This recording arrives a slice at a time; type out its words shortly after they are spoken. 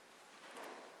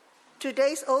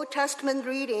Today's Old Testament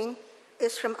reading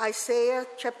is from Isaiah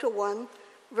chapter 1,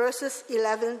 verses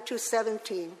 11 to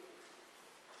 17.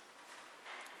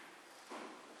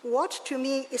 What to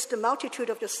me is the multitude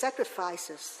of your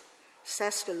sacrifices,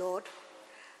 says the Lord.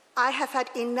 I have had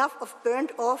enough of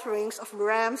burnt offerings of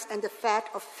rams and the fat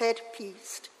of fed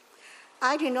beasts.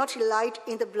 I do not delight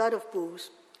in the blood of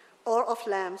bulls, or of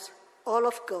lambs, or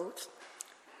of goats.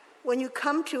 When you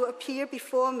come to appear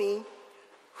before me,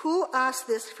 who asks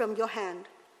this from your hand?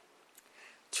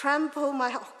 Trample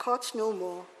my courts no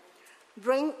more.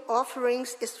 Bring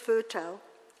offerings is futile.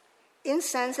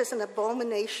 Incense is an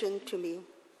abomination to me.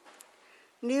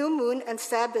 New moon and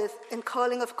Sabbath and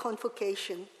calling of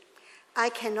convocation. I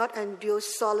cannot endure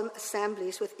solemn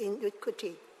assemblies with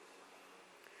iniquity.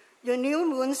 Your new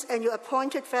moons and your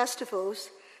appointed festivals,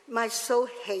 my soul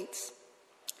hates.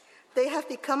 They have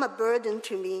become a burden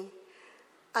to me.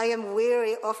 I am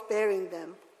weary of bearing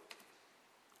them.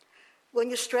 When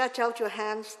you stretch out your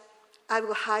hands, I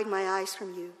will hide my eyes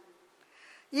from you.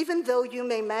 Even though you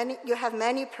have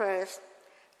many prayers,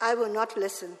 I will not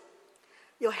listen.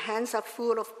 Your hands are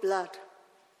full of blood.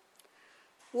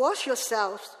 Wash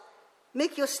yourselves,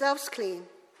 make yourselves clean.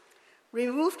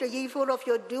 Remove the evil of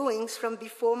your doings from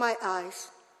before my eyes.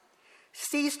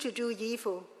 Cease to do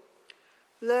evil.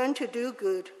 Learn to do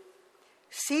good.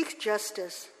 Seek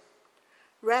justice.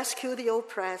 Rescue the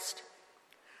oppressed.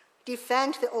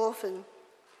 Defend the orphan.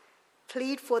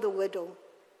 Plead for the widow.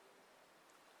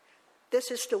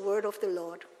 This is the word of the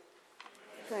Lord.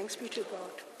 Thanks be to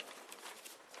God.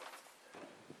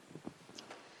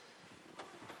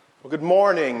 Well, good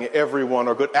morning, everyone,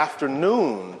 or good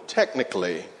afternoon,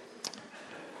 technically.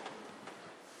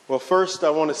 Well, first,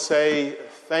 I want to say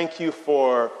thank you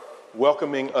for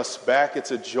welcoming us back.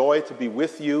 It's a joy to be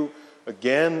with you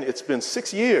again. It's been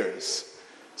 6 years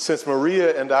since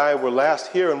Maria and I were last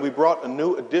here, and we brought a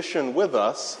new addition with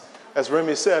us, as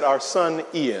Remy said, our son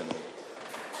Ian.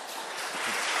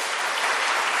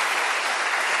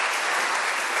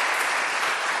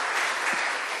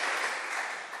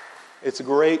 It's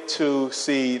great to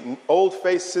see old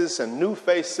faces and new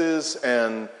faces,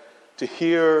 and to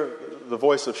hear the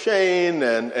voice of Shane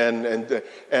and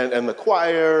the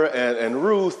choir and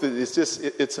Ruth.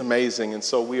 It's amazing, and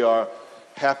so we are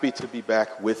happy to be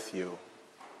back with you.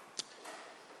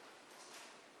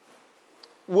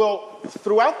 Well,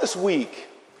 throughout this week,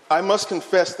 I must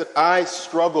confess that I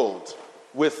struggled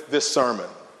with this sermon.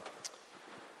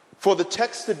 For the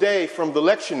text today from the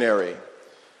lectionary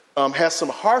has some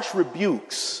harsh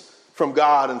rebukes from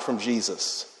God and from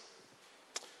Jesus.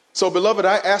 So, beloved,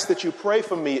 I ask that you pray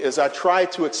for me as I try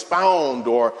to expound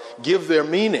or give their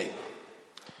meaning.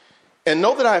 And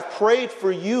know that I've prayed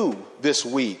for you this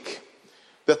week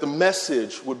that the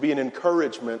message would be an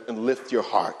encouragement and lift your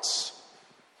hearts.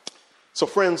 So,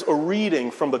 friends, a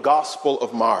reading from the Gospel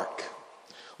of Mark.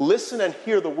 Listen and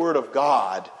hear the word of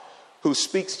God who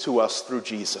speaks to us through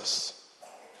Jesus.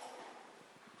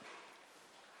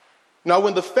 Now,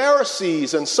 when the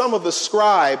Pharisees and some of the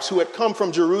scribes who had come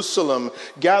from Jerusalem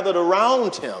gathered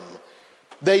around him,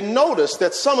 they noticed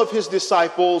that some of his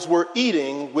disciples were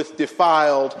eating with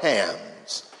defiled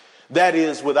hands, that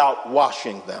is, without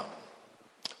washing them.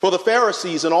 For the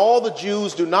Pharisees and all the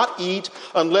Jews do not eat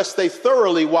unless they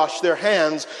thoroughly wash their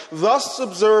hands, thus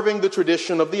observing the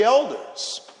tradition of the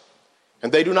elders.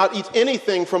 And they do not eat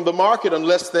anything from the market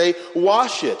unless they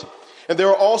wash it. And there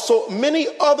are also many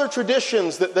other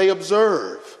traditions that they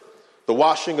observe: the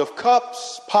washing of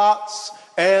cups, pots,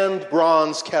 and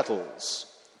bronze kettles.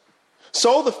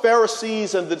 So the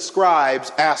Pharisees and the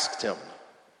scribes asked him,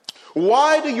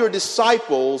 "Why do your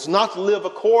disciples not live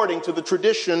according to the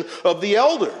tradition of the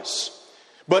elders,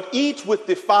 but eat with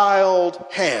defiled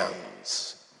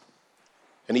hands?"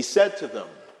 And he said to them,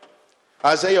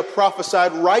 "Isaiah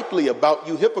prophesied rightly about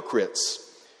you hypocrites.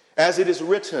 As it is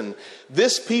written,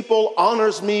 this people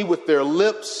honors me with their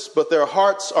lips, but their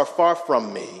hearts are far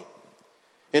from me.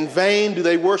 In vain do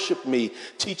they worship me,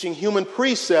 teaching human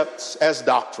precepts as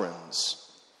doctrines.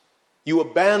 You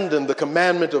abandon the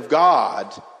commandment of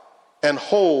God and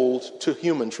hold to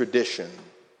human tradition."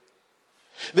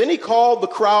 Then he called the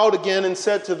crowd again and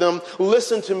said to them,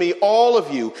 "Listen to me, all of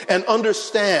you, and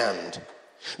understand.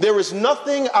 There is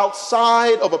nothing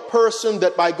outside of a person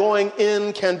that by going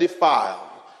in can defile.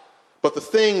 But the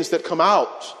things that come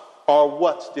out are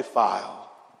what defile."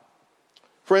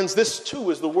 Friends, this too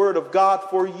is the word of God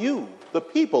for you, the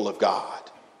people of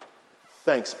God.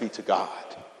 Thanks be to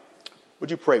God. Would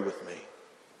you pray with me?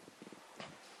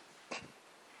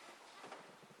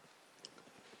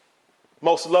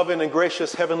 Most loving and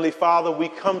gracious Heavenly Father, we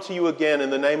come to you again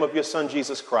in the name of your Son,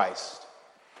 Jesus Christ.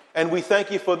 And we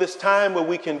thank you for this time where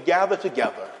we can gather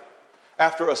together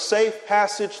after a safe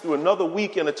passage through another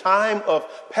week in a time of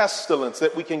pestilence,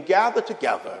 that we can gather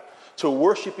together to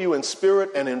worship you in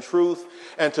spirit and in truth,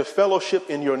 and to fellowship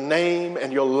in your name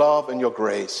and your love and your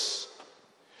grace.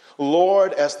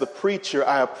 Lord, as the preacher,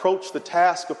 I approach the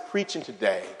task of preaching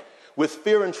today with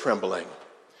fear and trembling.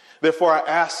 Therefore, I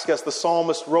ask, as the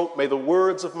psalmist wrote, may the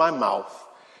words of my mouth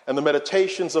and the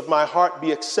meditations of my heart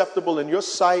be acceptable in your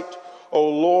sight, O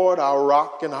Lord, our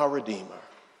rock and our redeemer.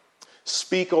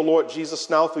 Speak, O Lord Jesus,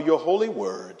 now through your holy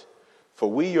word, for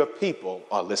we, your people,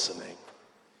 are listening.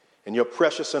 In your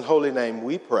precious and holy name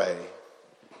we pray.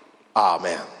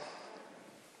 Amen.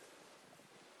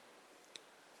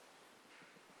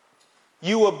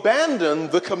 You abandon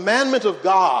the commandment of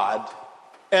God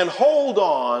and hold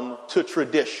on to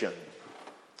tradition.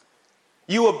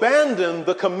 You abandon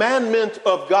the commandment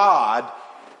of God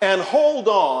and hold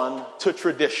on to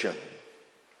tradition.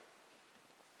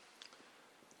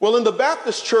 Well, in the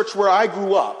Baptist church where I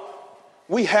grew up,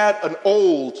 we had an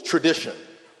old tradition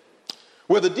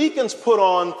where the deacons put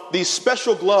on these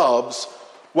special gloves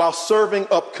while serving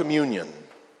up communion.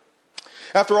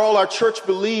 After all, our church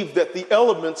believed that the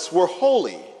elements were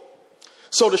holy.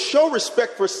 So to show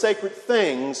respect for sacred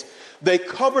things, they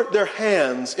covered their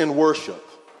hands in worship.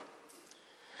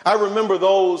 I remember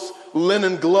those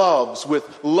linen gloves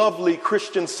with lovely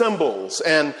Christian symbols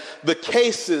and the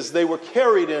cases they were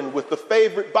carried in with the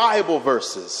favorite Bible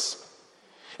verses.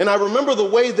 And I remember the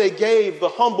way they gave the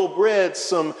humble bread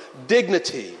some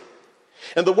dignity,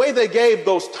 and the way they gave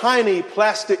those tiny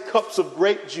plastic cups of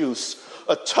grape juice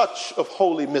a touch of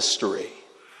holy mystery.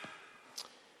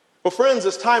 Well, friends,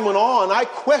 as time went on, I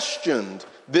questioned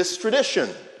this tradition.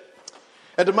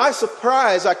 And to my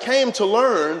surprise, I came to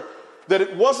learn that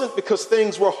it wasn't because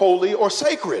things were holy or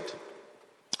sacred.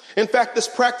 In fact, this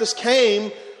practice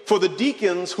came for the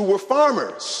deacons who were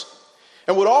farmers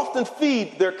and would often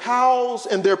feed their cows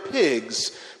and their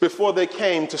pigs before they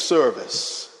came to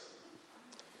service.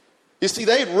 You see,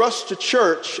 they'd rush to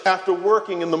church after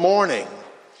working in the morning,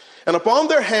 and upon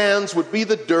their hands would be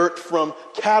the dirt from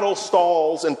cattle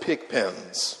stalls and pig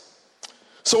pens.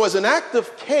 So as an act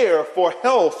of care for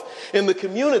health in the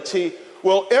community,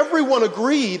 well, everyone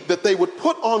agreed that they would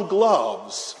put on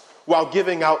gloves while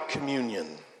giving out communion.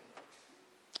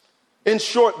 In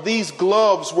short, these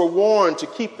gloves were worn to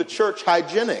keep the church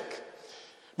hygienic,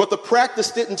 but the practice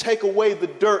didn't take away the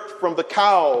dirt from the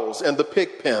cows and the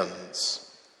pig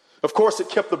pens. Of course, it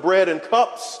kept the bread and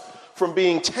cups from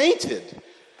being tainted,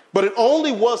 but it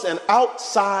only was an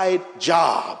outside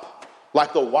job,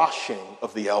 like the washing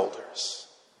of the elders.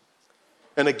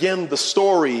 And again, the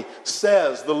story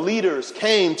says the leaders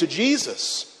came to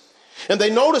Jesus, and they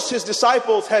noticed his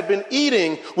disciples had been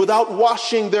eating without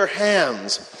washing their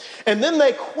hands. And then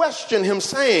they questioned him,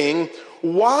 saying,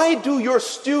 "Why do your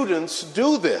students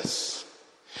do this?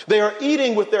 They are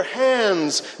eating with their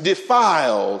hands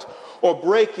defiled or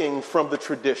breaking from the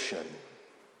tradition."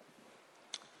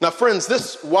 Now, friends,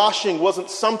 this washing wasn't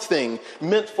something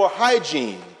meant for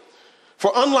hygiene.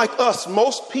 For unlike us,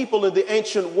 most people in the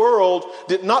ancient world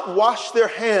did not wash their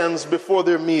hands before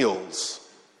their meals.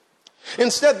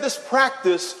 Instead, this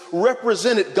practice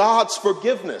represented God's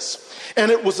forgiveness,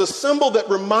 and it was a symbol that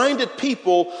reminded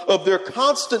people of their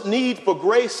constant need for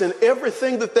grace in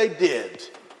everything that they did.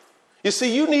 You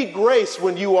see, you need grace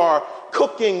when you are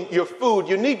cooking your food.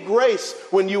 You need grace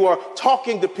when you are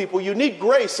talking to people. You need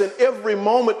grace in every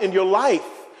moment in your life.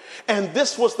 And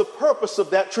this was the purpose of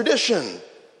that tradition.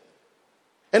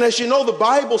 And as you know, the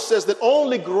Bible says that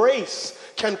only grace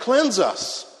can cleanse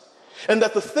us, and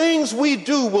that the things we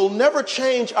do will never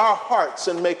change our hearts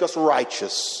and make us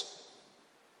righteous.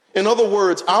 In other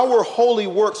words, our holy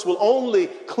works will only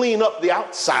clean up the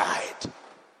outside.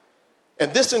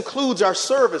 And this includes our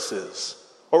services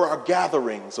or our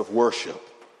gatherings of worship.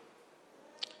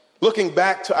 Looking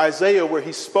back to Isaiah, where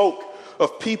he spoke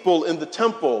of people in the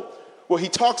temple, where he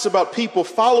talks about people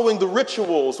following the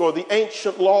rituals or the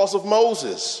ancient laws of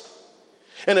Moses.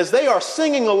 And as they are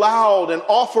singing aloud and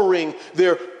offering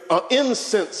their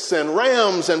incense and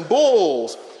rams and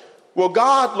bulls, well,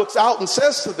 God looks out and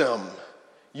says to them,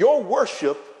 "Your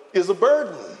worship is a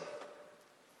burden.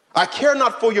 I care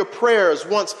not for your prayers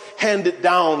once handed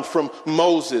down from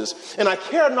Moses, and I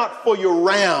care not for your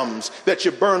rams that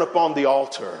you burn upon the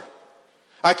altar.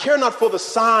 I care not for the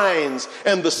signs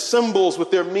and the symbols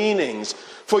with their meanings,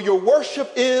 for your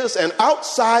worship is an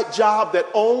outside job that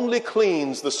only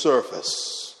cleans the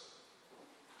surface."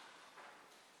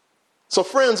 So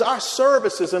friends, our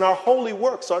services and our holy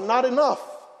works are not enough.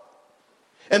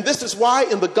 And this is why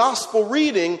in the gospel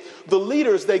reading, the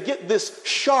leaders, they get this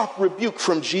sharp rebuke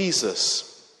from Jesus.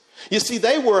 You see,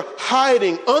 they were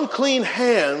hiding unclean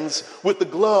hands with the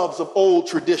gloves of old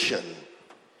tradition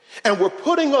and were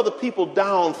putting other people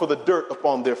down for the dirt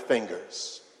upon their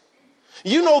fingers.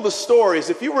 You know the stories.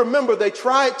 If you remember, they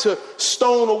tried to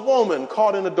stone a woman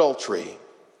caught in adultery.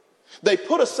 They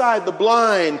put aside the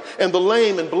blind and the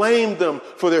lame and blamed them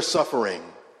for their suffering.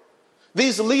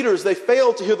 These leaders, they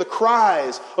failed to hear the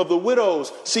cries of the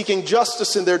widows seeking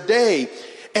justice in their day.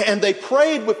 And they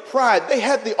prayed with pride. They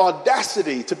had the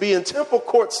audacity to be in temple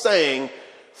courts saying,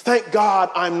 "Thank God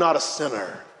I'm not a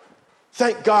sinner.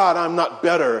 Thank God I'm not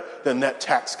better than that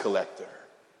tax collector."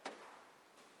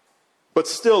 But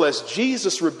still, as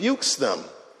Jesus rebukes them,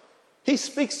 he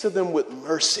speaks to them with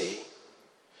mercy.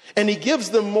 And he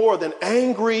gives them more than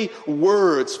angry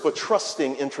words for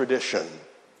trusting in tradition.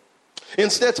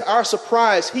 Instead, to our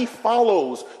surprise, he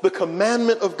follows the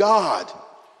commandment of God,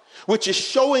 which is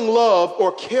showing love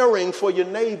or caring for your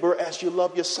neighbor as you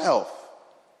love yourself.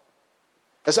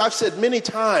 As I've said many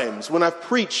times when I've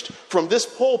preached from this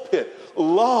pulpit,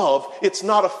 love, it's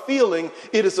not a feeling,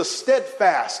 it is a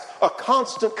steadfast, a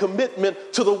constant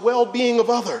commitment to the well-being of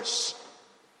others.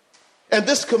 And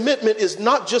this commitment is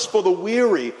not just for the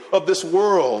weary of this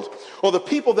world or the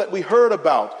people that we heard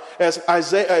about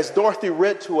as Dorothy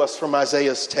read to us from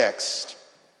Isaiah's text.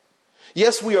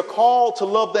 Yes, we are called to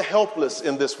love the helpless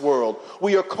in this world.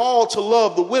 We are called to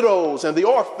love the widows and the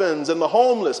orphans and the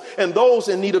homeless and those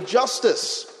in need of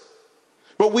justice.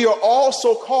 But we are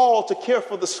also called to care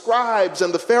for the scribes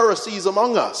and the Pharisees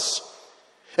among us.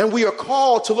 And we are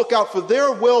called to look out for their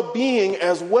well-being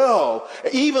as well,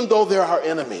 even though they're our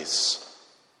enemies.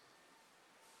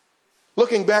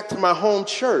 Looking back to my home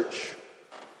church,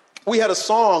 we had a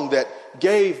song that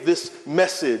gave this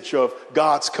message of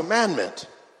God's commandment.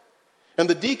 And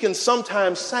the deacons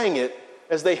sometimes sang it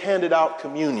as they handed out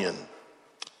communion.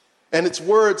 And its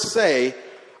words say,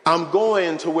 "I'm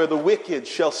going to where the wicked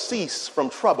shall cease from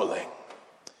troubling.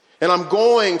 And I'm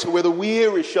going to where the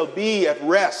weary shall be at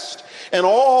rest. And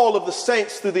all of the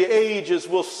saints through the ages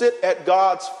will sit at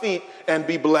God's feet and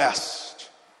be blessed."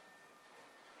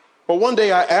 Well, one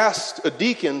day I asked a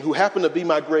deacon who happened to be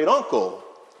my great uncle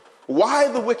why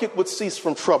the wicked would cease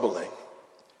from troubling.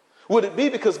 Would it be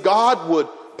because God would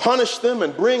punish them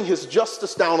and bring his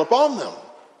justice down upon them?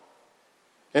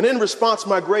 And in response,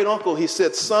 my great uncle, he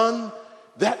said, "Son,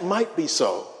 that might be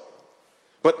so.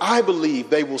 But I believe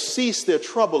they will cease their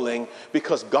troubling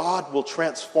because God will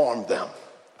transform them."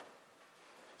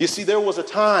 You see, there was a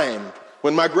time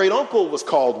when my great uncle was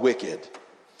called wicked.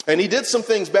 And he did some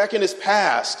things back in his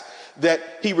past that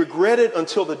he regretted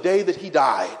until the day that he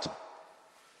died.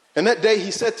 And that day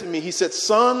he said to me, he said,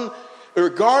 "Son,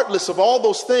 regardless of all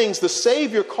those things, the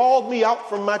Savior called me out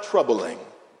from my troubling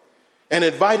and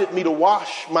invited me to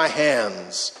wash my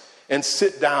hands and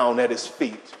sit down at his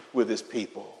feet with his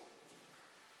people."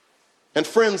 And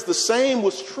friends, the same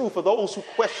was true for those who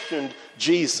questioned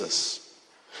Jesus.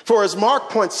 For as Mark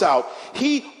points out,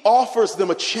 he offers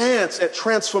them a chance at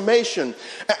transformation.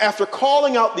 After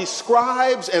calling out these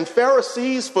scribes and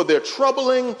Pharisees for their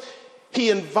troubling, he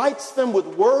invites them with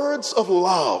words of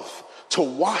love to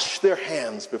wash their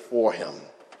hands before him.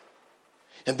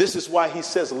 And this is why he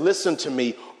says, "Listen to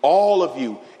me, all of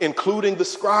you, including the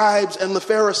scribes and the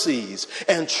Pharisees,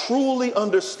 and truly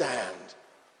understand.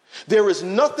 There is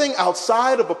nothing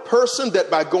outside of a person that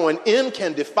by going in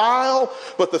can defile,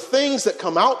 but the things that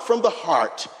come out from the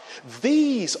heart,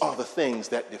 these are the things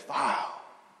that defile."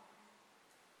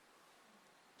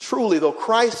 Truly, though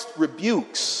Christ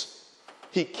rebukes,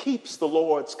 he keeps the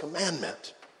Lord's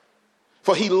commandment.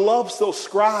 For he loves those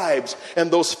scribes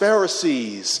and those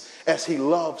Pharisees as he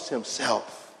loves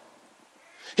himself.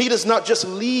 He does not just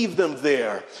leave them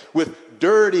there with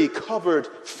dirty, covered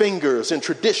fingers in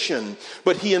tradition,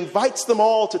 but he invites them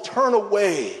all to turn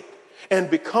away and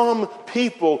become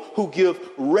people who give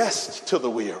rest to the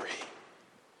weary.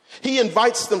 He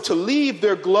invites them to leave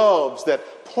their gloves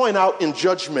that point out in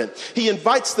judgment. He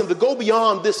invites them to go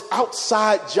beyond this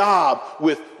outside job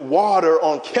with water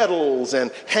on kettles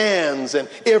and hands and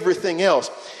everything else.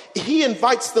 He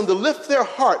invites them to lift their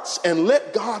hearts and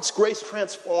let God's grace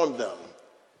transform them,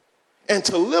 and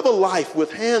to live a life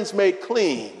with hands made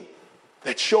clean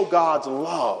that show God's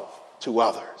love to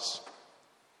others.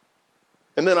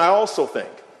 And then I also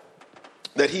think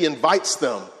that he invites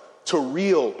them to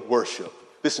real worship,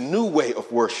 this new way of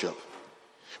worship,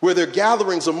 where their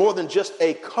gatherings are more than just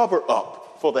a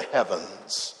cover-up for the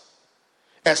heavens.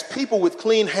 As people with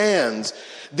clean hands,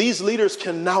 these leaders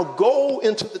can now go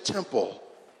into the temple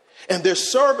And their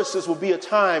services will be a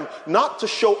time not to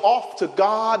show off to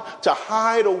God, to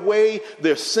hide away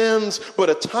their sins, but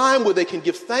a time where they can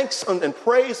give thanks and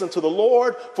praise unto the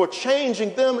Lord for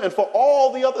changing them and for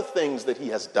all the other things that he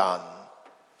has done.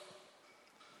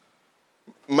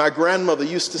 My grandmother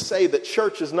used to say that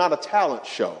church is not a talent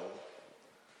show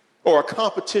or a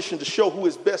competition to show who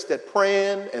is best at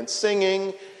praying and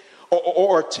singing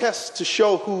or a test to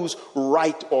show who's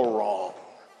right or wrong.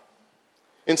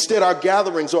 Instead, our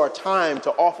gatherings are a time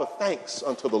to offer thanks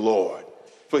unto the Lord,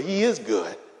 for he is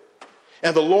good.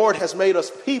 And the Lord has made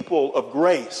us people of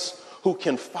grace who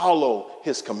can follow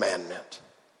his commandment.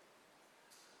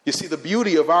 You see, the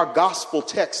beauty of our gospel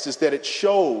text is that it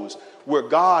shows where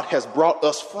God has brought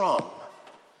us from.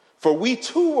 For we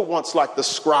too were once like the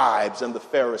scribes and the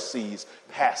Pharisees,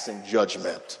 passing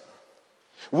judgment.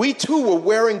 We too were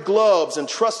wearing gloves and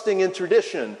trusting in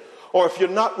tradition, or if you're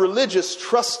not religious,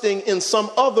 trusting in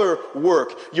some other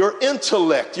work, your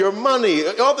intellect, your money,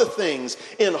 other things,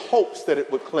 in hopes that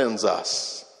it would cleanse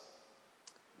us.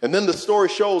 And then the story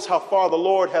shows how far the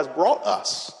Lord has brought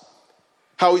us,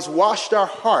 how he's washed our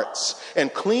hearts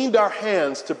and cleaned our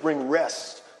hands to bring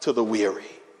rest to the weary.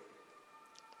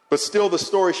 But still the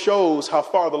story shows how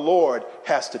far the Lord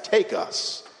has to take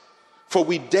us, for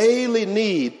we daily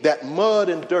need that mud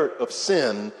and dirt of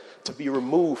sin to be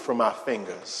removed from our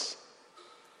fingers.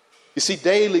 You see,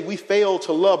 daily we fail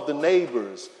to love the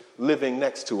neighbors living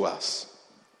next to us.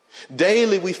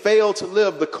 Daily we fail to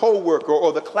love the coworker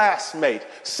or the classmate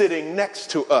sitting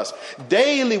next to us.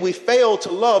 Daily we fail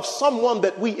to love someone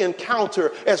that we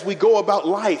encounter as we go about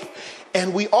life.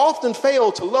 And we often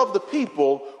fail to love the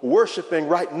people worshiping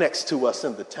right next to us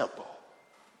in the temple.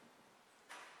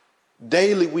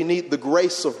 Daily we need the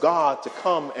grace of God to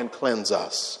come and cleanse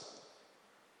us.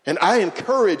 And I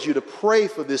encourage you to pray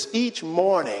for this each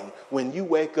morning when you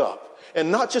wake up. And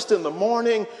not just in the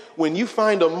morning, when you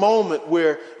find a moment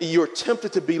where you're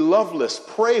tempted to be loveless,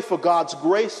 pray for God's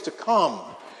grace to come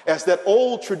as that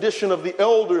old tradition of the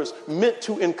elders meant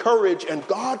to encourage, and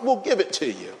God will give it to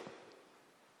you.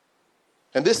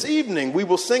 And this evening, we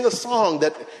will sing a song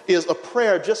that is a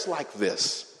prayer just like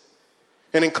this.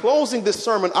 And in closing this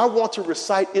sermon, I want to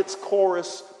recite its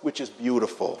chorus, which is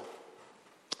beautiful.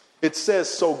 It says,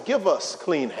 "So give us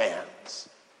clean hands,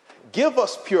 give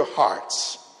us pure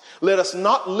hearts. Let us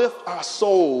not lift our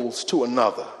souls to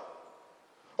another.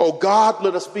 O God,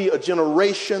 let us be a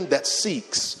generation that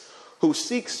seeks, who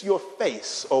seeks your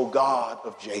face, O God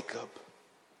of Jacob."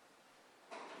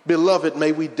 Beloved,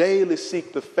 may we daily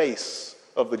seek the face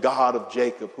of the God of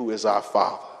Jacob, who is our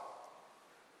Father.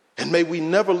 And may we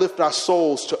never lift our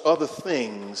souls to other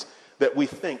things that we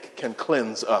think can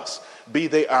cleanse us, be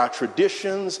they our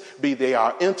traditions, be they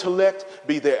our intellect,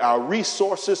 be they our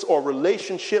resources or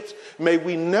relationships. May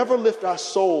we never lift our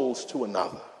souls to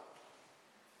another.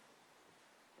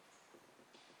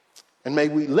 And may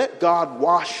we let God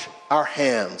wash our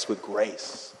hands with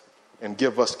grace and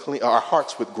give us our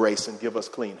hearts with grace and give us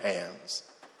clean hands.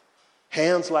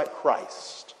 Hands like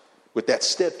Christ, with that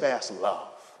steadfast love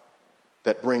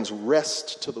that brings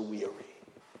rest to the weary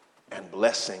and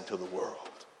blessing to the world.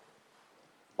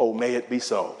 Oh, may it be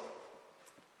so.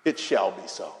 It shall be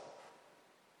so.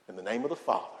 In the name of the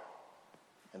Father,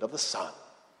 and of the Son,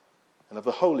 and of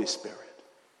the Holy Spirit.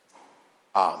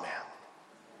 Amen.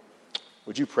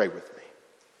 Would you pray with me?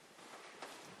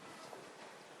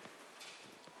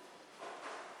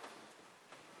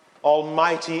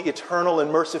 Almighty, eternal,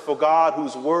 and merciful God,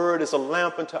 whose word is a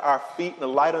lamp unto our feet and a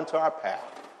light unto our path,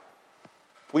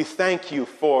 we thank you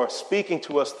for speaking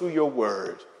to us through your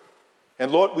word.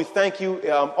 And Lord, we thank you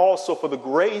also for the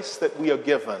grace that we are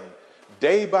given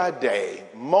day by day,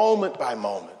 moment by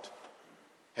moment.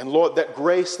 And Lord, that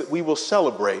grace that we will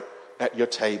celebrate at your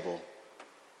table.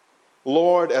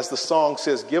 Lord, as the song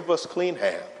says, give us clean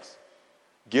hands,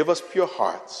 give us pure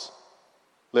hearts.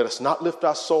 Let us not lift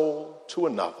our soul to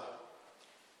another.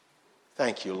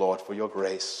 Thank you, Lord, for your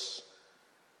grace.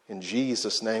 In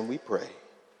Jesus' name we pray.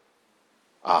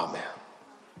 Amen.